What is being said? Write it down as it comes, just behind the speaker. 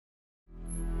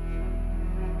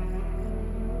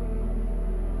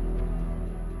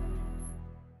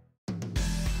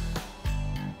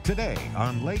Today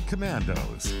on Lake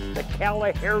Commandos. The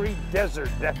Kalahari Desert,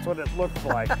 that's what it looks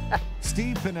like.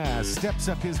 Steve Pennaz steps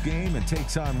up his game and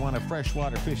takes on one of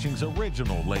freshwater fishing's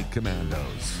original Lake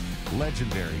Commandos.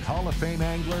 Legendary Hall of Fame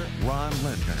angler Ron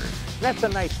Lindner. That's a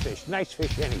nice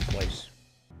fish any place.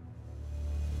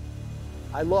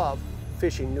 I love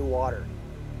fishing new water.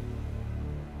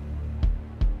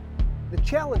 The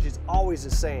challenge is always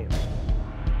the same.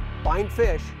 Find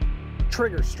fish,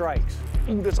 trigger strikes.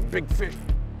 Ooh, there's a big fish.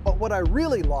 But what I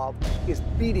really love is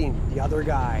beating the other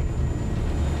guy.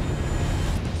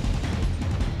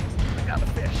 I got a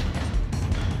fish.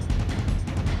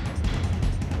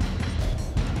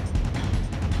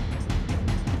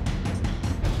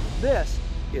 This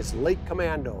is Lake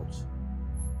Commandos.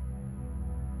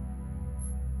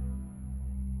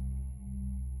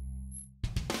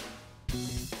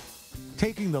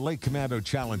 Taking the Lake Commando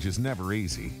challenge is never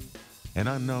easy. An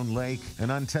unknown lake, an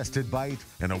untested bite,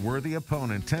 and a worthy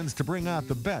opponent tends to bring out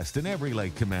the best in every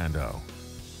Lake Commando.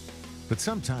 But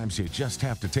sometimes you just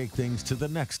have to take things to the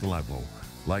next level,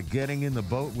 like getting in the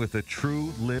boat with a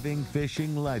true living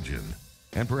fishing legend,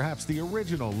 and perhaps the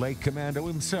original Lake Commando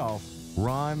himself,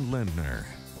 Ron Lindner.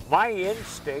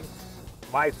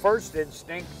 My first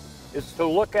instinct, is to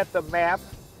look at the map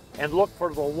and look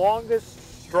for the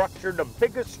longest structure, the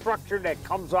biggest structure that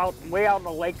comes out way out in the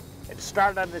lake, and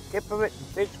start on the tip of it and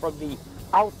fish from the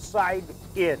outside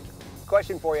in.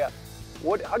 Question for you.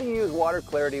 How do you use water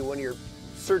clarity when you're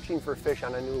searching for fish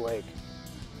on a new lake?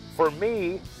 For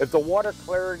me, if the water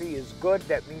clarity is good,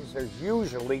 that means there's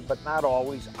usually, but not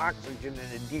always, oxygen in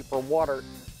the deeper water.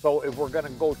 So if we're gonna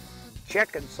go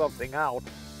checking something out,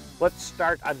 let's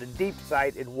start on the deep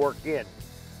side and work in.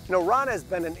 You know, Ron has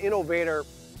been an innovator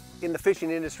in the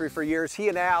fishing industry for years. He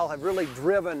and Al have really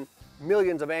driven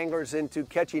millions of anglers into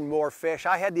catching more fish.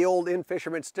 I had the old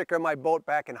in-fisherman sticker on my boat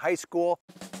back in high school.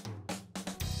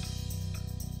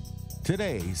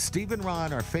 Today, Steve and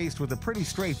Ron are faced with a pretty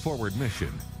straightforward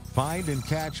mission. Find and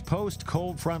catch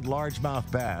post-cold front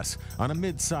largemouth bass on a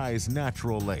mid-sized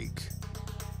natural lake.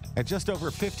 At just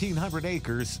over 1,500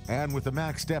 acres and with a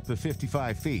max depth of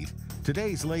 55 feet,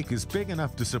 today's lake is big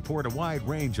enough to support a wide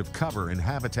range of cover and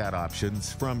habitat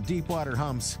options from deep water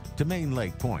humps to main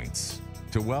lake points,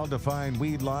 to well-defined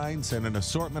weed lines and an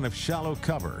assortment of shallow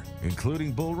cover,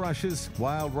 including bulrushes,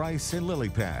 wild rice, and lily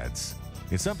pads.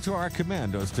 It's up to our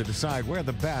commandos to decide where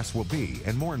the bass will be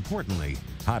and, more importantly,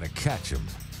 how to catch them.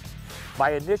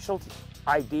 My initial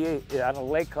idea on a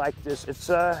lake like this, it's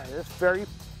very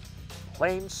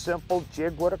plain, simple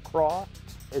jig with a craw.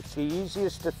 It's the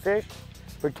easiest to fish,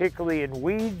 particularly in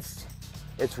weeds.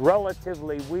 It's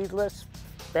relatively weedless.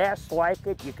 Bass like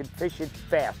it, you can fish it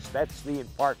fast. That's the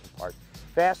important part.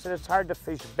 Fast, and it's hard to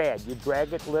fish bad. You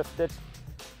drag it, lift it,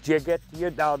 jig it.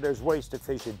 Now there's ways to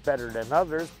fish it better than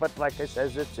others, but like I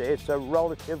said, it's a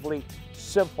relatively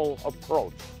simple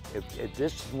approach. If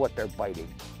this is what they're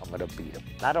biting, I'm gonna beat them.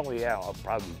 Not only that, I'll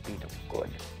probably beat them good.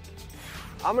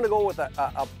 I'm gonna go with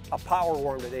a power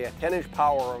worm today, a 10-inch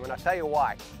power worm, and I'll tell you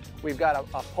why. We've got a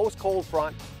post-cold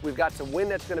front, we've got some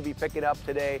wind that's gonna be picking up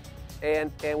today, and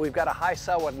we've got a high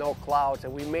sun with no clouds,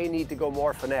 and we may need to go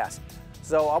more finesse.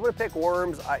 So I'm gonna pick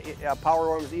worms, power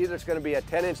worms. Either it's gonna be a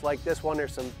 10-inch like this one.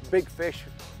 There's some big fish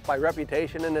by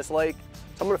reputation in this lake.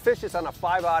 So I'm gonna fish this on a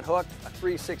 5/0 hook, a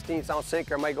 3/16-ounce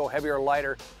sinker. I might go heavier or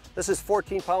lighter. This is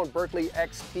 14-pound Berkley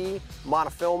XT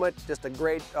monofilament, just a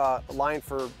great line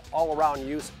for all-around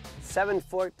use.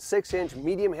 7-foot, 6-inch,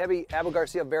 medium-heavy Abu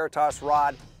Garcia Veritas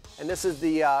rod. And this is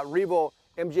the Revo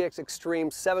MGX Extreme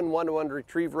 7:1-to-1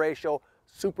 retrieve ratio,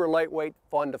 super lightweight,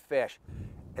 fun to fish.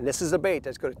 And this is a bait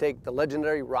that's going to take the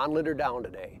legendary Ron Lindner down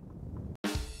today.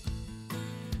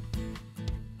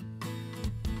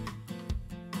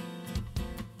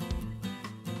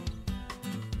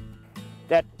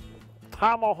 That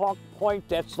tomahawk point,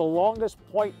 that's the longest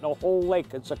point in the whole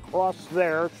lake. It's across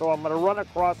there, so I'm gonna run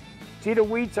across. See, the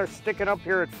weeds are sticking up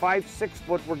here at 5-6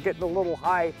 foot. We're getting a little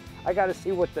high. I gotta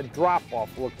see what the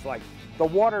drop-off looks like. The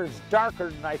water is darker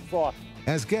than I thought.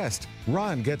 As guest,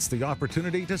 Ron gets the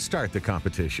opportunity to start the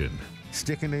competition.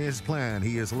 Sticking to his plan,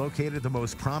 he has located the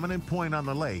most prominent point on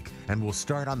the lake and will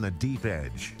start on the deep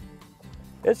edge.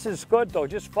 This is good though,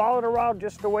 just follow it around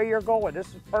just the way you're going. This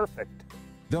is perfect.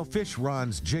 They'll fish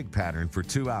Ron's jig pattern for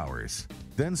 2 hours,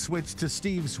 then switch to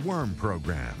Steve's worm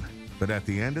program. But at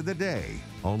the end of the day,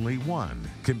 only one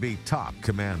can be top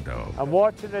commando. I'm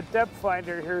watching the depth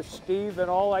finder here, Steve, and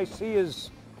all I see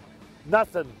is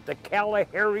nothing. The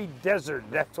Kalahari Desert,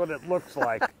 that's what it looks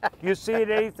like. You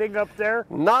seeing anything up there?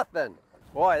 Nothing.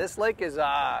 Boy, this lake is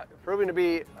proving to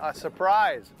be a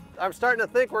surprise. I'm starting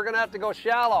to think we're gonna have to go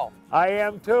shallow. I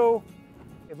am too.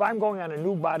 If I'm going on a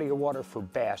new body of water for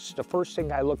bass, the first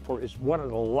thing I look for is one of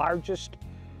the largest,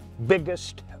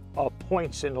 biggest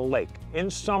points in the lake. In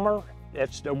summer,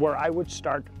 that's where I would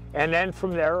start. And then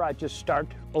from there, I just start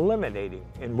eliminating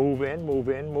and move in, move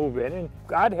in, move in. And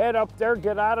I'd head up there,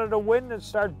 get out of the wind and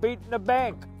start beating the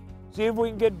bank. See if we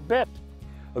can get bit.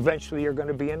 Eventually, you're going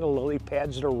to be in the lily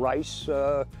pads, the rice,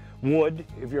 wood,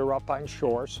 if you're up on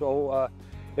shore. So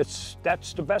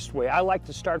that's the best way. I like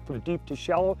to start from deep to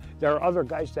shallow. There are other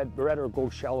guys that rather go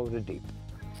shallow to deep.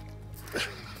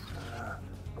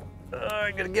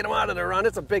 I'm going to get him out of there, Ron.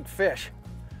 It's a big fish.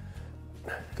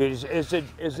 Is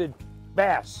it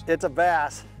bass? It's a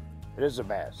bass. It is a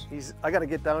bass. I got to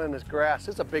get down in this grass.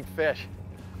 It's a big fish.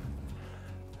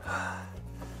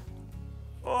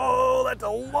 Oh, that's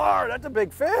a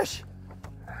big fish.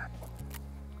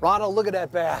 Ronald, look at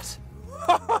that bass.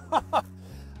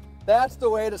 That's the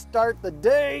way to start the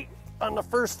day on the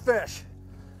first fish.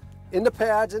 In the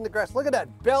pads, in the grass. Look at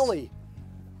that belly.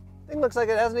 Thing looks like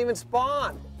it hasn't even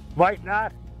spawned. Might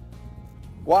not.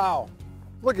 Wow,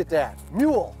 look at that,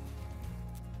 mule.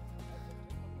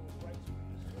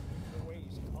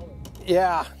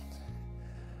 Yeah,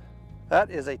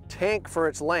 that is a tank for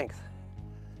its length.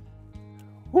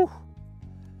 Whew.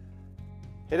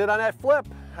 Hit it on that flip.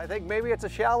 I think maybe it's a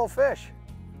shallow fish.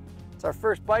 It's our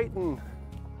first bite in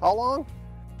how long?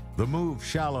 The move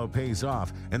shallow pays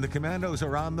off, and the Commandos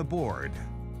are on the board.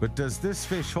 But does this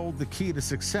fish hold the key to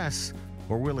success,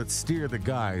 or will it steer the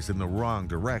guys in the wrong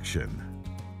direction?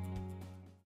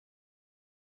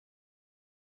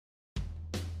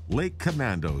 Lake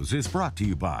Commandos is brought to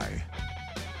you by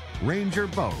Ranger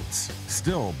Boats,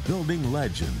 still building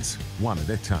legends one at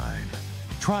a time.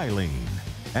 Trilene,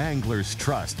 Anglers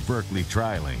Trust Berkeley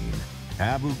Trilene.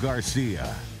 Abu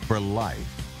Garcia, for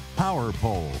life. Power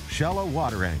Pole, shallow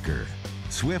water anchor.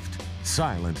 Swift,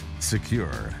 silent,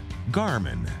 secure.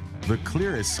 Garmin, the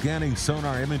clearest scanning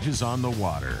sonar images on the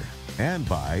water. And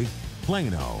by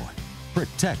Plano,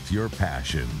 protect your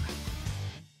passion.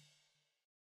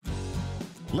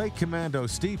 Lake Commando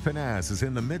Steve Pennaz is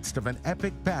in the midst of an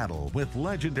epic battle with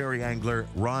legendary angler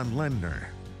Ron Lindner.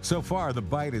 So far, the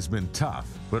bite has been tough,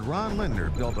 but Ron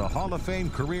Lindner built a Hall of Fame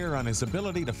career on his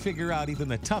ability to figure out even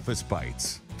the toughest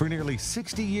bites. For nearly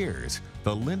 60 years,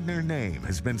 the Lindner name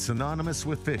has been synonymous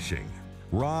with fishing.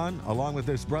 Ron, along with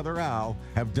his brother Al,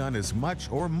 have done as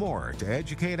much or more to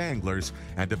educate anglers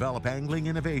and develop angling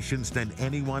innovations than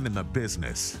anyone in the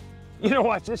business. You know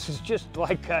what, this is just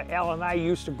like Al and I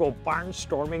used to go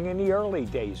barnstorming in the early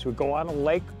days. We'd go on a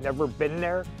lake, never been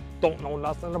there, don't know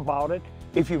nothing about it.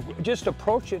 If you just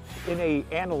approach it in a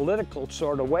analytical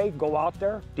sort of way, go out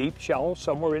there, deep, shallow,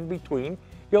 somewhere in between,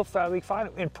 you'll finally find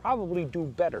it and probably do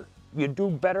better. You do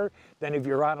better than if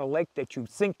you're on a lake that you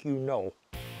think you know.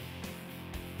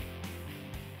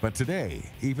 But today,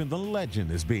 even the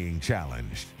legend is being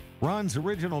challenged. Ron's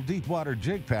original deep water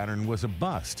jig pattern was a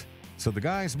bust, so the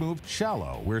guys moved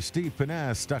shallow, where Steve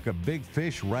Pennaz stuck a big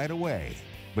fish right away.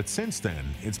 But since then,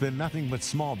 it's been nothing but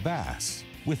small bass,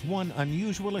 with one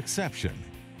unusual exception.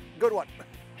 Good one.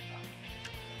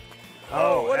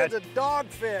 Oh, what is a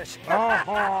dogfish?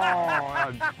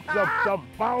 Oh, the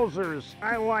Bowsers,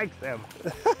 I like them.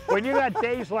 When you got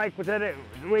days like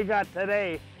we got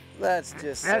today, that's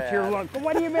just sad. That's your luck.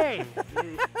 What do you mean?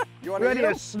 You want to be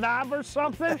a snob or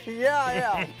something?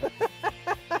 Yeah.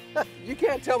 You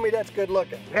can't tell me that's good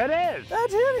looking. It is.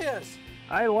 That's hideous.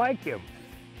 I like him.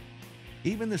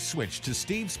 Even the switch to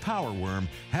Steve's power worm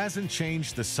hasn't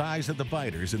changed the size of the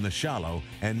biters in the shallow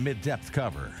and mid-depth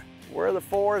cover. We're the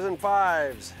 4s and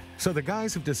 5s. So the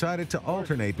guys have decided to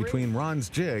alternate between Ron's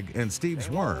jig and Steve's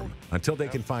worm until they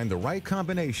can find the right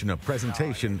combination of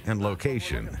presentation and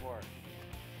location.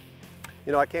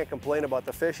 You know, I can't complain about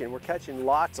the fishing. We're catching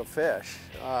lots of fish.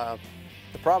 The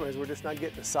problem is we're just not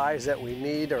getting the size that we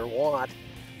need or want.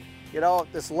 You know,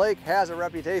 this lake has a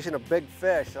reputation of big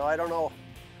fish, so I don't know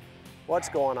what's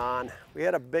going on. We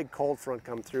had a big cold front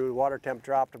come through. Water temp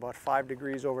dropped about 5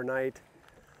 degrees overnight,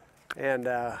 and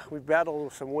we've battled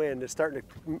with some wind. It's starting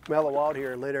to mellow out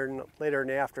here later in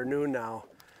the afternoon now,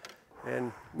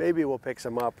 and maybe we'll pick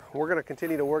some up. We're going to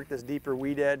continue to work this deeper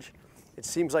weed edge. It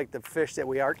seems like the fish that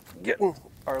we are getting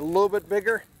are a little bit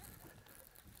bigger,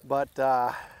 but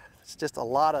it's just a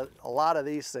lot of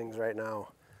these things right now.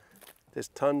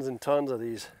 Just tons and tons of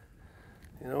these,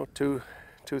 you know, 2,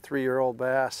 3-year-old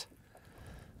bass.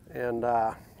 And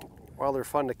while they're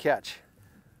fun to catch,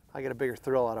 I get a bigger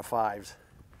thrill out of 5s.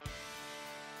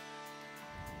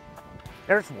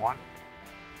 There's one.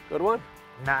 Good one?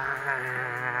 Nah,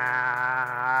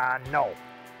 no.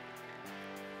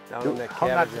 Down in that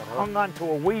cabbage, hung on to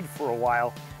a weed for a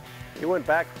while. You went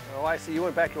back, oh I see, you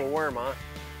went back to a worm, huh?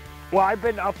 Well, I've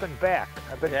been up and back.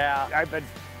 I've been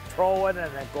throwing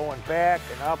and then going back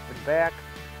and up and back.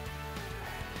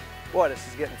 Boy, this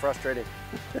is getting frustrating.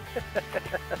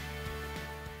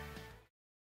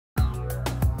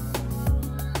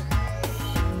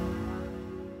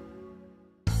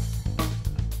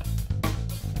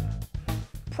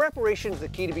 Preparation is the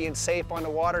key to being safe on the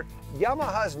water.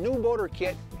 Yamaha's new motor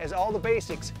kit has all the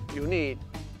basics you need.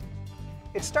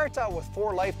 It starts out with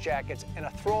 4 life jackets and a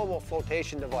throwable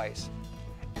flotation device.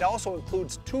 It also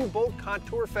includes 2 boat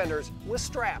contour fenders with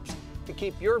straps to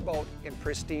keep your boat in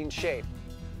pristine shape.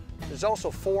 There's also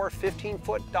 4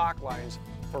 15-foot dock lines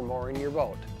for mooring your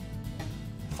boat.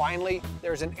 Finally,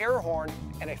 there's an air horn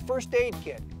and a first aid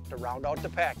kit to round out the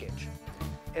package.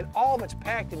 And all of it's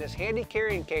packed in this handy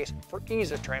carrying case for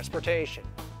ease of transportation.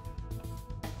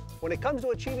 When it comes to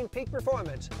achieving peak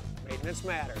performance, maintenance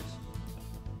matters.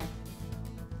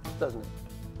 Doesn't it?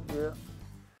 Yeah.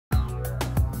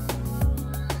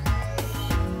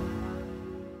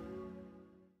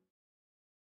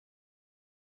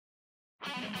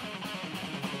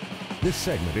 This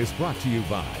segment is brought to you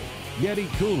by Yeti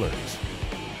Coolers.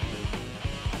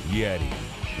 Yeti,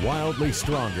 wildly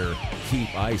stronger,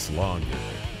 keep ice longer.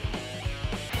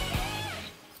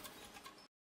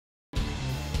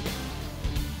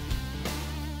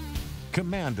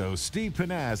 Commandos Steve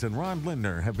Pennaz and Ron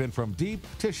Lindner have been from deep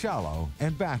to shallow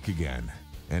and back again.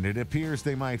 And it appears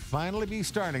they might finally be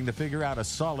starting to figure out a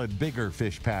solid bigger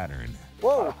fish pattern.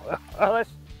 Whoa!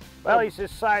 Well, he's his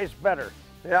size better.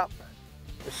 Yep.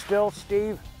 Still,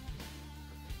 Steve,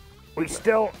 we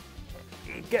still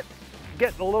get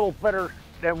a little better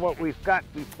than what we've got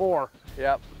before.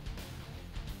 Yep.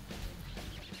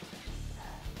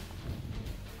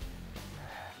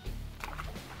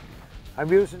 I'm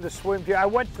using the swim jig. I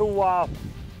went to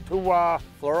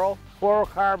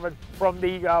fluorocarbon from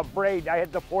the braid. I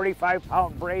had the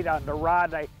 45-pound braid on the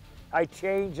rod. I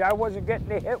changed. I wasn't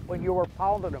getting a hit when you were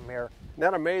pounding them here. Isn't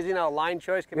that amazing how line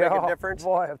choice can make a difference?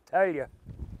 Boy, I'll tell you.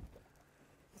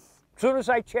 As soon as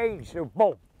I changed,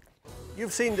 boom.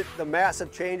 You've seen the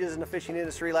massive changes in the fishing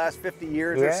industry last 50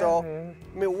 years or so. I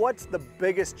mean, what's the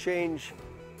biggest change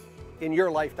in your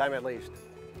lifetime at least?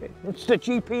 It's the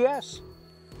GPS.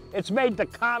 It's made the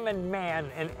common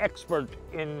man an expert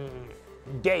in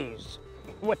days.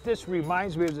 What this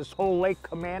reminds me of, this whole Lake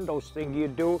Commandos thing you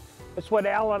do. It's what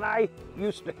Al and I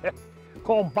used to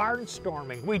call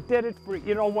barnstorming. We did it for,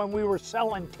 you know, when we were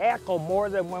selling tackle more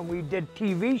than when we did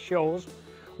TV shows.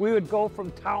 We would go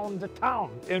from town to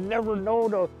town and never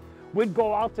know we'd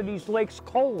go out to these lakes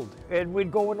cold, and we'd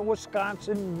go into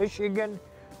Wisconsin, Michigan,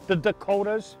 the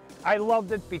Dakotas. I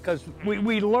loved it because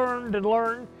we learned and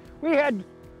learned. We had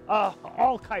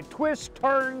all kinds, twists,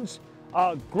 turns,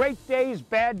 great days,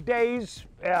 bad days,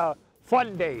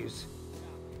 fun days.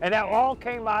 And that all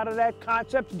came out of that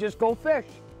concept to just go fish.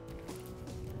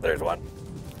 There's one.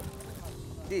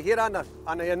 He hit on the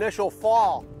initial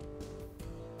fall.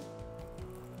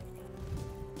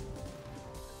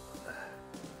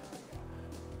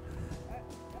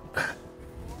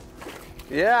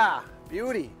 Yeah,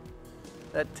 beauty.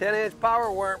 That 10-inch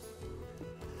power worm.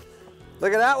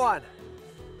 Look at that one.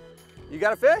 You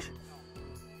got a fish?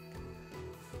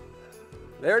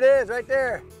 There it is, right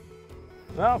there.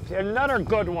 Well, another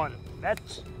good one.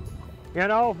 That's, you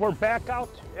know, we're back out.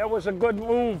 That was a good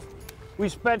move. We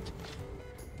spent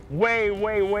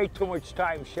way too much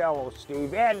time shallow,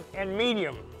 Steve, and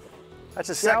medium. That's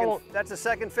a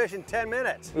second fish in 10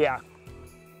 minutes. Yeah.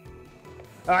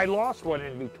 I lost one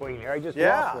in between here. I just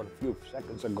lost one a few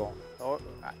seconds ago. Oh,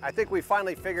 I think we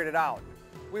finally figured it out.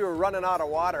 We were running out of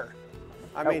water.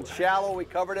 I mean, shallow, we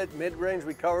covered it. Mid-range,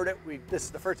 we covered it. This is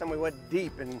the first time we went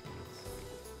deep, and it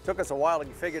took us a while to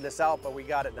figure this out, but we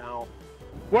got it now.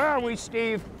 Where are we,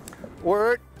 Steve?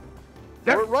 We're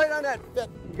right on that.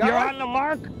 You're on the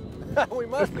mark? We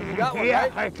must be. You got one, yeah,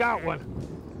 right? I got one.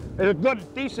 It's a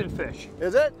good, decent fish.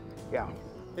 Is it? Yeah.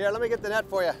 Here, let me get the net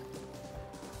for you.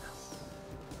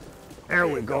 There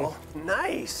we go.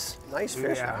 Nice. Nice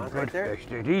fish, yeah, Ron, good right there. fish,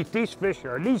 dude. These fish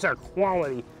these are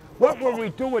quality. What were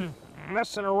we doing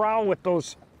messing around with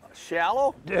those?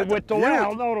 Shallow? With the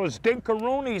those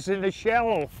dinkaroonies in the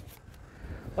shallow.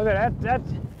 Look at that.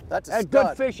 That's a stud.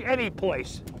 Good fish any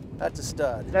place. That's a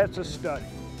stud. That's a stud.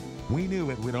 We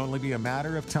knew it would only be a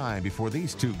matter of time before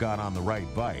these two got on the right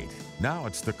bite. Now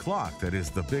it's the clock that is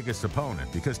the biggest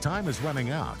opponent because time is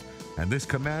running out. And this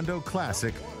Commando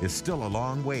Classic is still a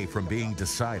long way from being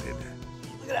decided.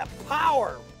 Look at that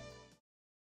power.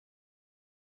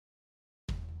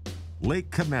 Lake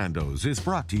Commandos is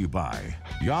brought to you by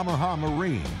Yamaha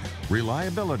Marine,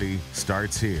 Reliability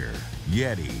starts here.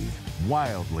 Yeti,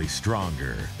 wildly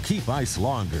stronger. Keep ice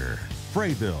longer.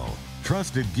 Fraybill,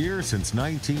 trusted gear since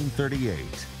 1938.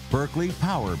 Berkeley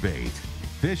Power Bait,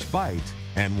 fish bite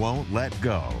and won't let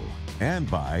go.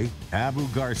 And by Abu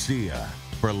Garcia,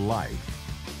 for life.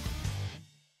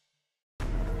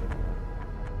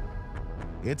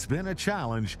 It's been a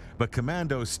challenge, but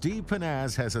Commando Steve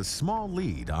Pennaz has a small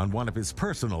lead on one of his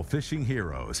personal fishing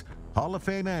heroes, Hall of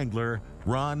Fame angler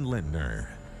Ron Lindner.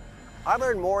 I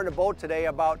learned more in the boat today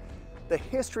about the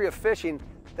history of fishing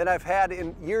than I've had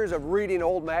in years of reading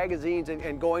old magazines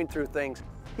and going through things.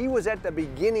 He was at the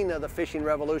beginning of the fishing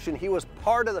revolution. He was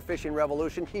part of the fishing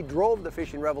revolution. He drove the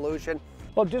fishing revolution.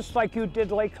 Well, just like you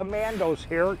did Lake Commandos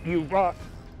here, you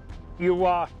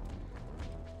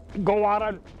go out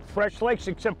on fresh lakes,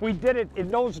 except we did it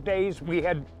in those days. We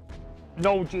had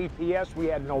no GPS, we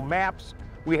had no maps,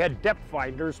 we had depth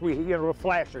finders,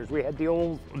 flashers. We had the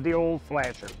old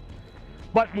flasher.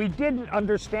 But we didn't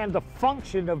understand the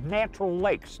function of natural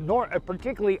lakes,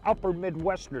 particularly upper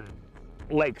Midwestern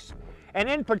lakes. And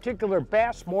in particular,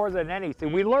 bass more than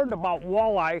anything. We learned about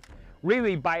walleye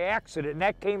really by accident, and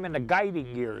that came in the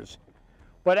guiding years.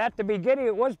 But at the beginning,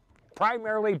 it was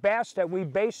primarily bass that we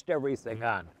based everything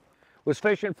on, was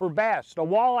fishing for bass. The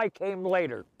walleye came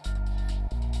later.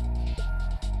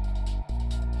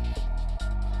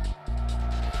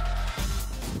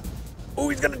 Oh,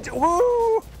 he's gonna do,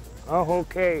 woo! Oh,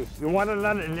 okay. You want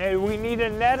another, we need a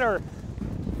net or?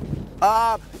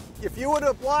 If you would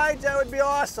oblige, that would be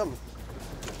awesome.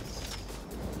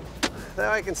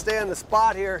 Now I can stay on the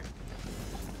spot here.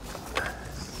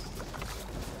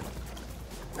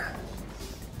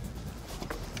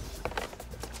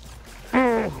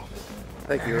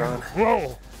 Thank you, Ron.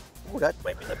 Whoa. Ooh, that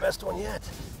might be the best one yet.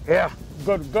 Yeah,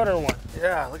 gooder one.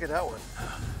 Yeah, look at that one.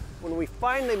 When we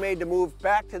finally made the move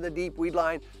back to the deep weed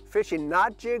line, fishing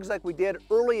not jigs like we did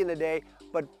early in the day,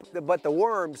 but the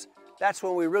worms, that's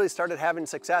when we really started having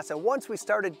success. And once we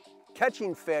started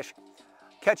catching fish,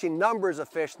 catching numbers of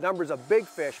fish, numbers of big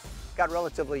fish, got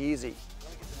relatively easy.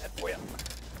 Let me get the net for you.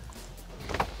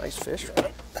 Nice fish,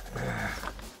 right?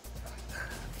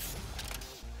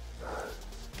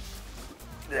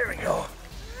 There we go.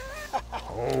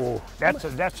 Oh, That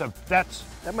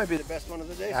might be the best one of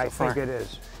the day so far. I think it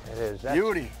is. It is.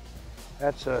 Beauty.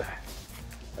 That's a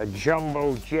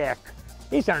jumbo jack.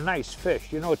 These are nice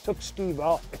fish. You know, it took Steve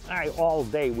and I all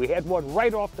day. We had one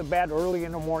right off the bat early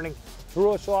in the morning,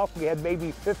 threw us off. We had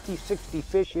maybe 50, 60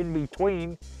 fish in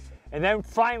between. And then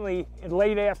finally, in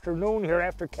late afternoon here,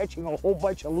 after catching a whole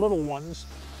bunch of little ones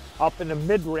up in the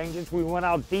mid-ranges, we went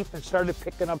out deep and started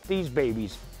picking up these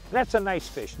babies. And that's a nice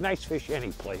fish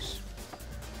any place.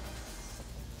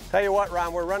 Tell you what,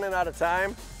 Ron, we're running out of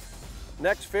time.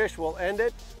 Next fish, we'll end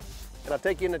it, and I'll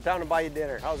take you into town and buy you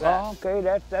dinner. How's that? Oh, okay,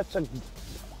 that's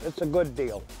a good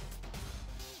deal.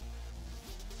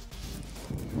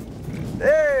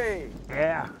 Hey!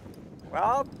 Yeah.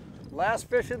 Well, last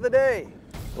fish of the day.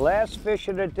 Last fish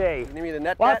of the day. You need me to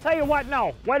net Well, that? I'll tell you what,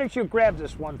 no. Why don't you grab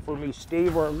this one for me,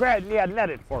 Steve, or net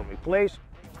it for me, please.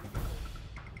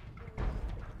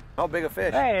 How big a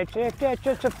fish? Hey, it's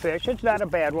just a fish. It's not a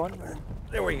bad one.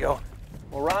 There we go.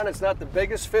 Well, Ron, it's not the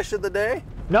biggest fish of the day.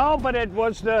 No, but it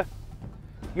was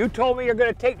you told me you're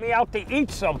going to take me out to eat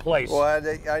someplace. Well,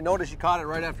 I noticed you caught it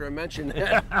right after I mentioned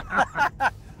it.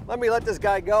 Let this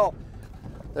guy go.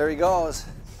 There he goes.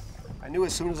 I knew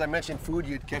as soon as I mentioned food,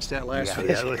 you'd catch that last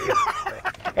fish.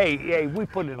 Yeah. Hey, we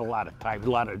put in a lot of time.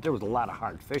 There was a lot of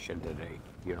hard fishing today.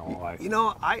 You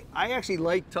know, I actually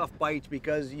like tough bites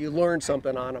because you learn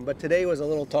something on them. But today was a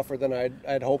little tougher than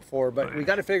I'd hoped for. But we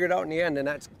got to figure it out in the end, and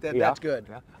that's good. Yeah. I could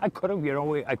have,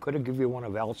 I could have given you one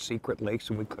of Al's secret lakes,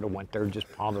 and we could have went there and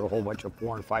just pounded a whole bunch of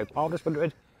 4 and 5 pounders. But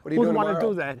what are you doing want to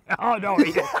do that? Oh no.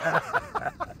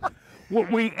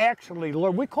 We actually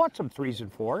learned. We caught some 3s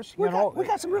and 4s. We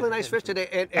got some really nice fish today,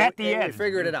 and at the end we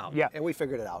figured it out. Yeah, and we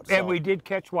figured it out. And we did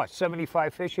catch what,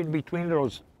 75 fish in between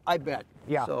those. I bet.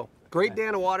 Yeah. So great day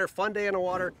in the water, fun day in the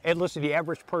water. And listen, the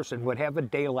average person would have a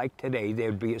day like today.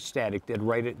 They'd be ecstatic. They'd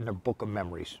write it in their book of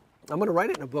memories. I'm going to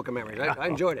write it in a book of memories. I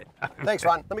enjoyed it. Thanks,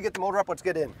 Ron. Let me get the motor up. Let's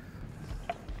get in.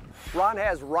 Ron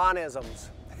has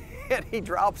Ronisms, and he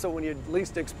drops them when you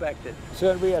least expect it. It's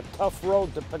going to be a tough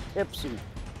road to Poughkeepsie.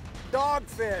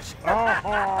 Dogfish.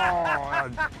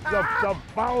 The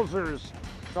Bowsers.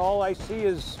 All I see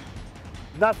is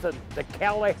nothing. The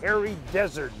Kalahari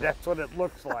Desert. That's what it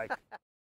looks like.